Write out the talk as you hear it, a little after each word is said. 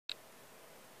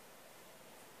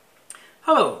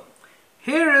Hello,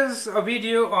 here is a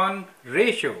video on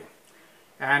ratio,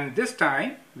 and this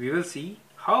time we will see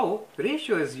how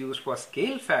ratio is used for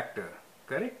scale factor,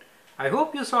 correct? I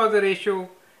hope you saw the ratio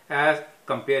as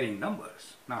comparing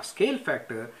numbers. Now scale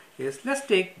factor is, let's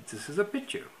take this is a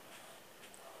picture,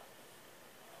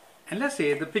 and let's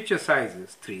say the picture size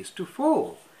is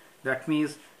 3:4. That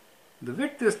means the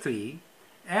width is 3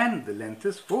 and the length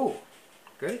is 4,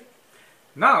 correct?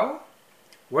 Now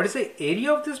what is the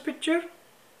area of this picture?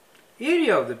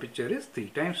 Area of the picture is 3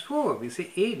 times 4. We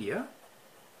say area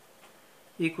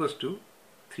equals to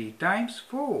 3 times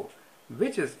 4,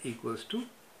 which is equals to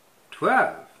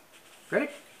 12.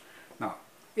 Correct? Now,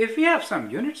 if we have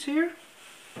some units here,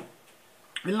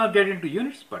 we'll not get into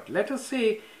units, but let us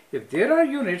say if there are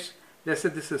units, let's say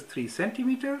this is 3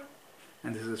 centimeter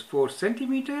and this is 4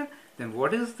 centimeter, then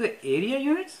what is the area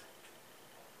units?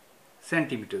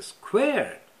 Centimeter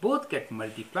squared. Both get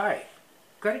multiplied.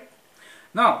 Correct?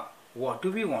 Now, what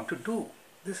do we want to do?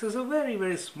 This is a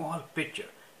very small picture.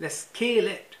 Let's scale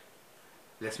it.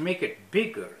 Let's make it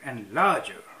bigger and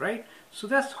larger, right? So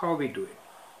that's how we do it.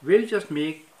 We'll just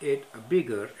make it a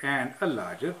bigger and a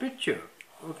larger picture.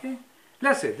 Okay?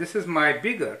 Let's say this is my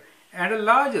bigger and a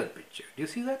larger picture. Do you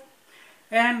see that?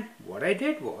 And what I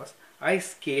did was I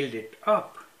scaled it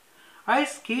up. I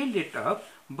scaled it up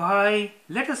by,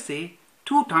 let us say,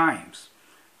 2 times.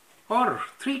 Or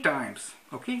 3 times,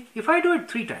 okay? If I do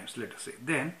it 3 times, let us say,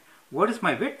 then what is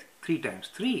my width? 3 times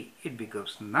 3, it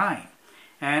becomes 9.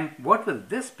 And what will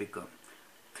this become?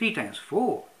 3 times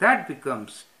 4, that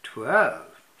becomes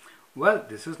 12. Well,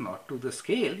 this is not to the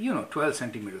scale. 12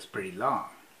 centimeters is pretty long.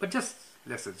 But just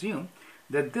let's assume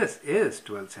that this is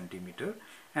 12 centimeter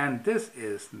and this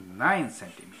is 9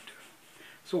 centimeter.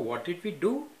 So what did we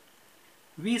do?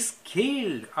 We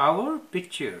scaled our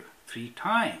picture 3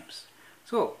 times.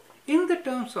 So in the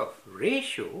terms of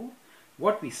ratio,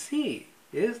 what we see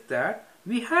is that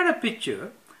we had a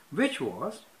picture which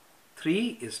was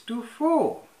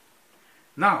 3:4.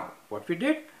 Now, what we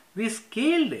did, we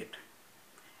scaled it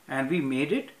and we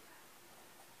made it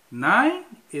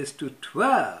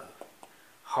 9:12.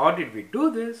 How did we do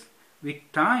this? We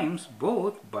times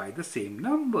both by the same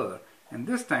number, and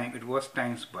this time it was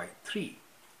times by 3.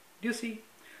 Do you see?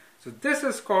 So this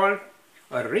is called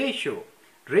a ratio.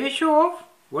 Ratio of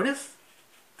what is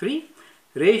 3?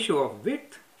 Ratio of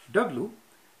width, W,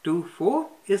 to 4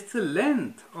 is the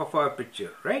length of our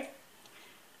picture, right?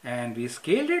 And we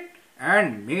scaled it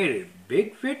and made it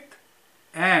big width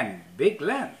and big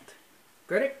length,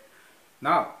 correct?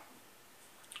 Now,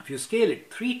 if you scale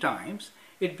it 3 times,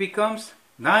 it becomes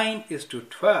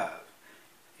 9:12.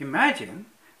 Imagine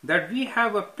that we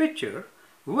have a picture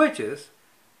which is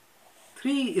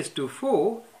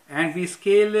 3:4 and we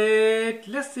scale it,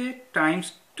 let's say,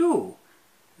 times 2.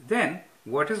 Then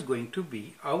what is going to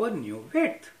be our new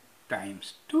width?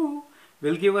 Times 2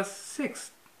 will give us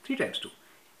 6, 3 times 2.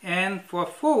 And for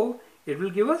 4, it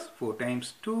will give us 4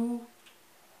 times 2,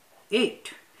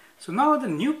 8. So now the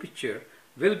new picture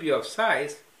will be of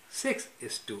size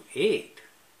 6:8.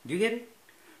 Do you get it?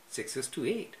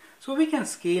 6:8. So we can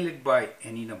scale it by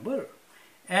any number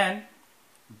and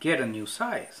get a new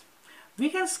size. We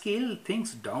can scale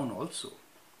things down also.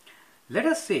 Let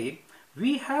us say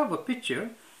we have a picture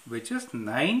which is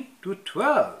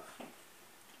 9:12.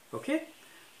 Okay?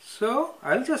 So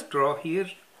I'll just draw here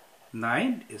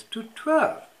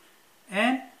 9:12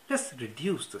 and let's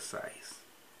reduce the size.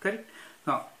 Correct?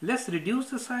 Now let's reduce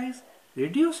the size.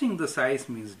 Reducing the size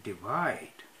means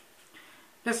divide.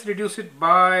 Let's reduce it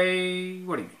by,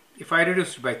 what do you mean? If I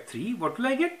reduce it by 3, what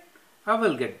will I get? I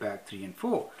will get back 3 and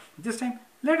 4. This time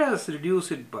let us reduce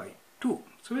it by 2.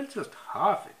 So we'll just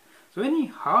half it. So when you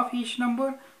half each number,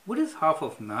 what is half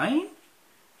of 9?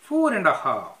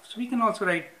 4.5. So we can also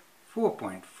write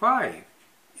 4.5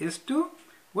 is to,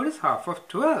 what is half of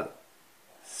 12?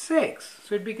 6.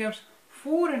 So it becomes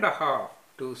 4.5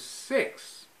 to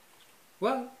 6.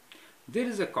 Well, there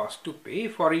is a cost to pay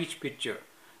for each picture.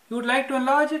 You would like to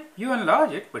enlarge it, you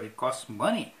enlarge it, but it costs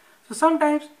money. So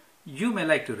sometimes you may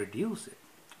like to reduce it,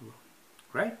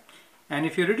 right? And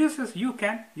if you reduce this, you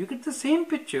get the same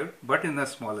picture but in a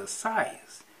smaller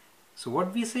size. So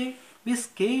what we say, we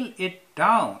scale it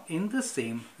down in the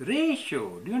same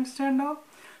ratio. Do you understand now?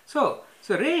 So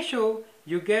ratio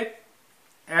you get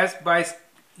as by,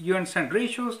 you understand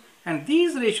ratios, and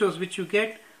these ratios which you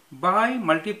get by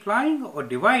multiplying or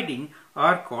dividing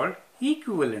are called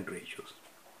equivalent ratios.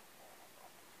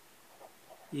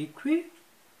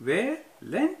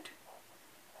 Equivalent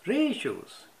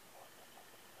ratios.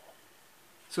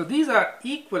 So these are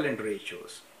equivalent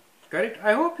ratios, correct?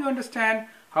 I hope you understand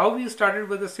how we started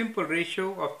with a simple ratio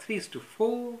of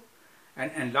 3:4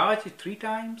 and enlarge it 3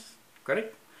 times,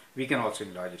 correct? We can also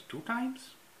enlarge it 2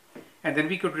 times. And then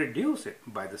we could reduce it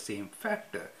by the same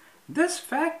factor. This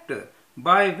factor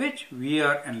by which we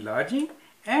are enlarging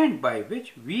and by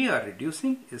which we are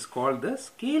reducing is called the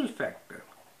scale factor.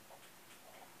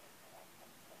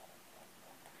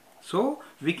 So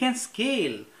we can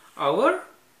scale our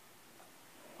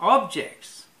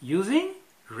objects using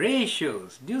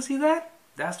ratios. Do you see that?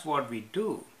 That's what we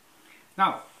do.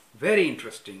 Now, very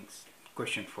interesting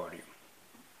question for you.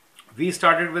 We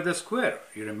started with a square,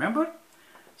 you remember?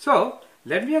 So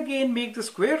let me again make the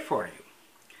square for you.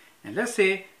 And let's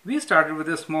say we started with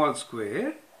a small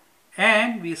square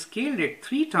and we scaled it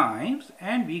 3 times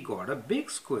and we got a big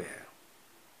square.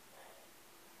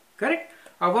 Correct?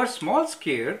 Our small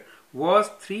square was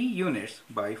 3 units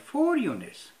by 4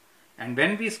 units. And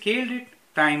when we scaled it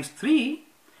times 3,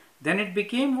 then it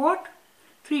became what?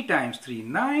 3 times 3,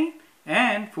 9,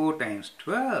 and 4 times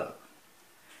 12.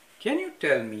 Can you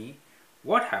tell me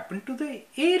what happened to the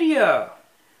area?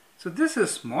 So this is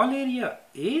small area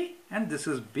A and this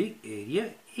is big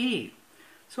area A.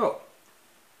 So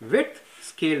width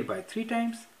scaled by 3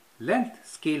 times, length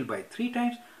scaled by 3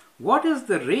 times. What is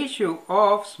the ratio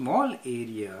of small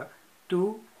area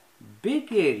to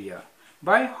big area?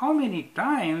 By how many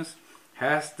times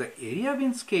has the area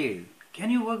been scaled?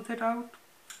 Can you work that out?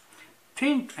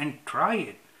 Think and try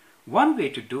it. One way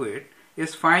to do it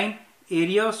is find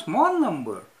area of small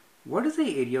number. What is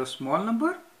the area of small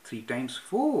number? 3 times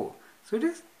 4. So it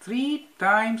is 3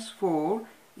 times 4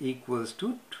 equals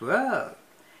to 12.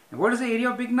 And what is the area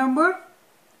of big number?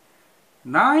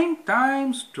 9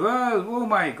 times 12. Oh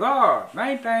my God,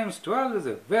 9 times 12 is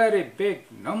a very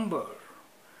big number.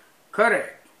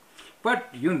 Correct. But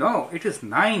you know it is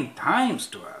 9 times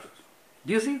 12.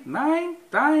 Do you see? 9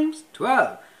 times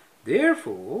 12.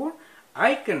 Therefore,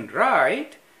 I can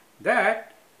write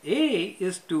that A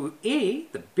is to A,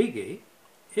 the big A,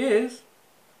 is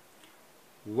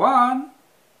 1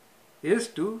 is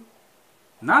to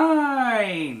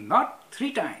 9, not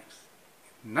 3 times.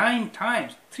 9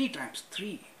 times, 3 times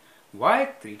 3.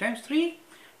 Why 3 times 3?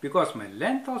 Because my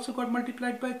length also got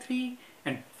multiplied by 3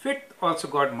 and width also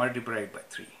got multiplied by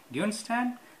 3. Do you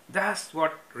understand? That's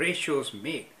what ratios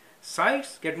make.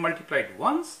 Sides get multiplied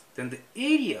once, then the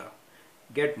area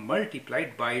get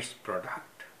multiplied by its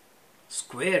product.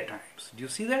 Square times. Do you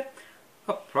see that?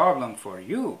 A problem for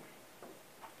you.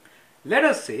 Let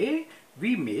us say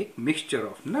we make mixture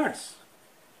of nuts.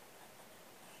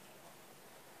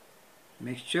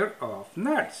 Mixture of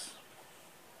nuts.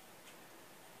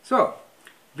 So,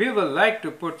 we will like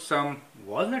to put some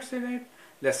walnuts in it.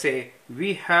 Let's say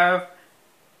we have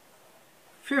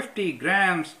 50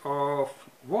 grams of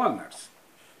walnuts.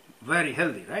 Very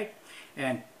healthy, right?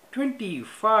 And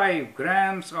 25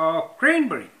 grams of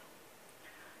cranberry.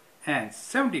 And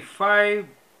 75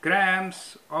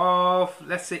 grams of,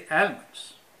 let's say,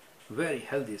 almonds. Very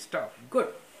healthy stuff. Good.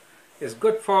 It's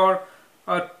good for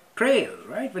a trail,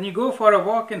 right? When you go for a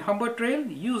walk in Humber Trail,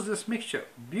 use this mixture.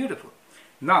 Beautiful.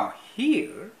 Now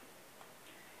here,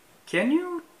 can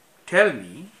you tell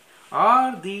me,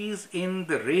 are these in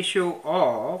the ratio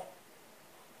of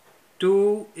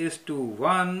 2 is to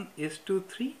 1 is to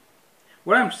 3?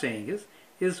 What I'm saying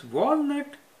is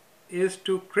walnut is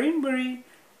to cranberry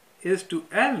is to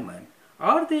almond.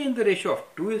 Are they in the ratio of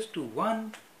 2 is to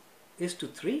 1 is to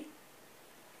 3?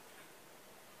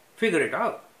 Figure it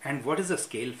out. And what is the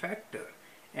scale factor?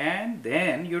 And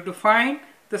then you have to find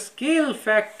the scale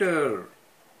factor.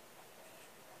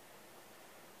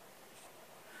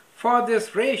 For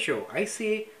this ratio, I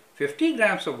say 50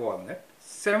 grams of walnut,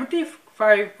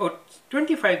 75 or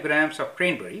 25 grams of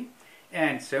cranberry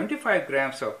and 75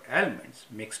 grams of almonds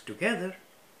mixed together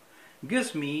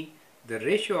gives me the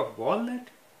ratio of walnut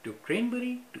to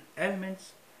cranberry to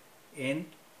almonds in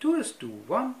 2 is to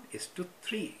 1 is to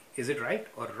 3. Is it right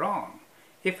or wrong?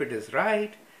 If it is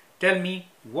right, tell me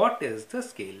what is the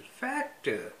scale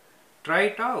factor. Try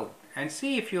it out and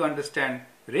see if you understand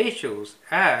ratios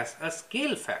as a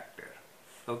scale factor.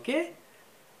 Okay?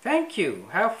 Thank you.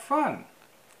 Have fun.